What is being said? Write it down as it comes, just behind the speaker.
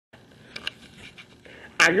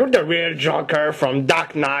Are you the real Joker from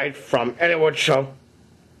Dark Knight from Hillywood Show?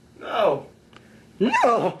 No.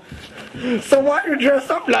 No! So why you dress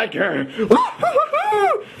up like her?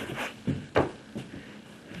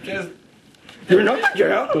 Because You're not the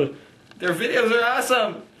girl. their videos are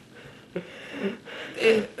awesome.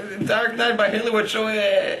 Dark Knight by Hillywood Show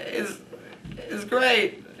is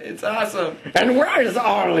great. It's awesome. And where is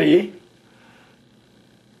Arlie?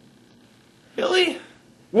 Hilly?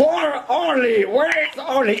 Arlie? Where is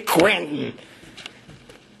Arlie Quinn?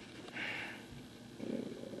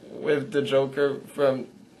 With the Joker from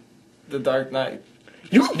The Dark Knight.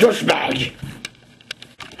 You douchebag!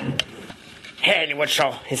 Hey, what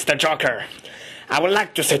show? It's the Joker. I would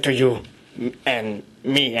like to say to you, and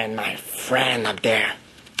me and my friend up there.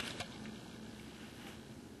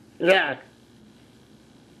 Yeah.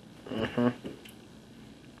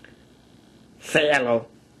 Say hello.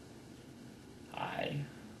 Hi.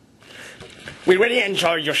 We really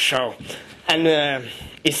enjoy your show, and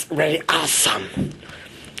it's really awesome.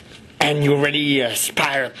 And you really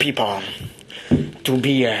inspire people to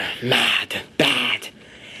be mad, bad.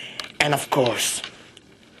 And of course,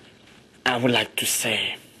 I would like to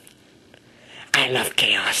say, I love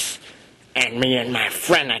chaos. And me and my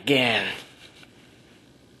friend again.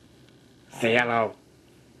 Say hello.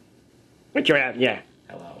 With your hand, yeah.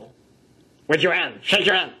 Hello. With your hand. Shake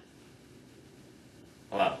your hand.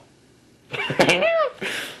 Hello.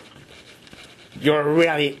 You're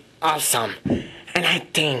really awesome. And I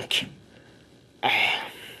think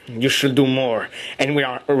you should do more. And we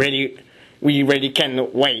really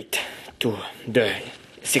can't wait to the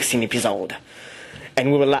 16th episode.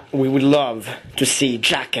 And we would love to see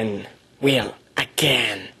Jack and Will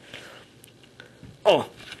again. Oh,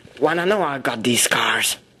 wanna know how I got these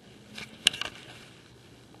scars?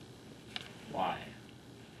 Why?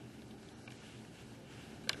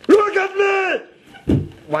 Look at me!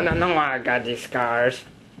 Wanna know how I got these scars?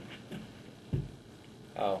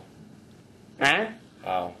 Oh. Huh?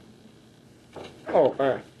 Oh.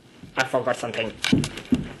 Oh, I forgot something.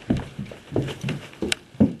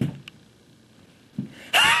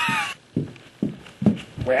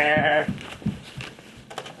 Where?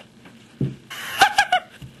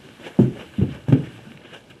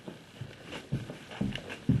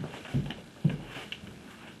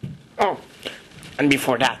 Oh, and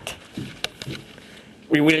before that,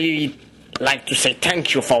 we really like to say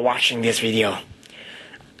thank you for watching this video.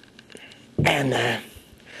 And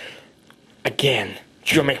again,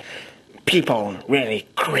 you make people really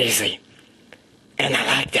crazy. And I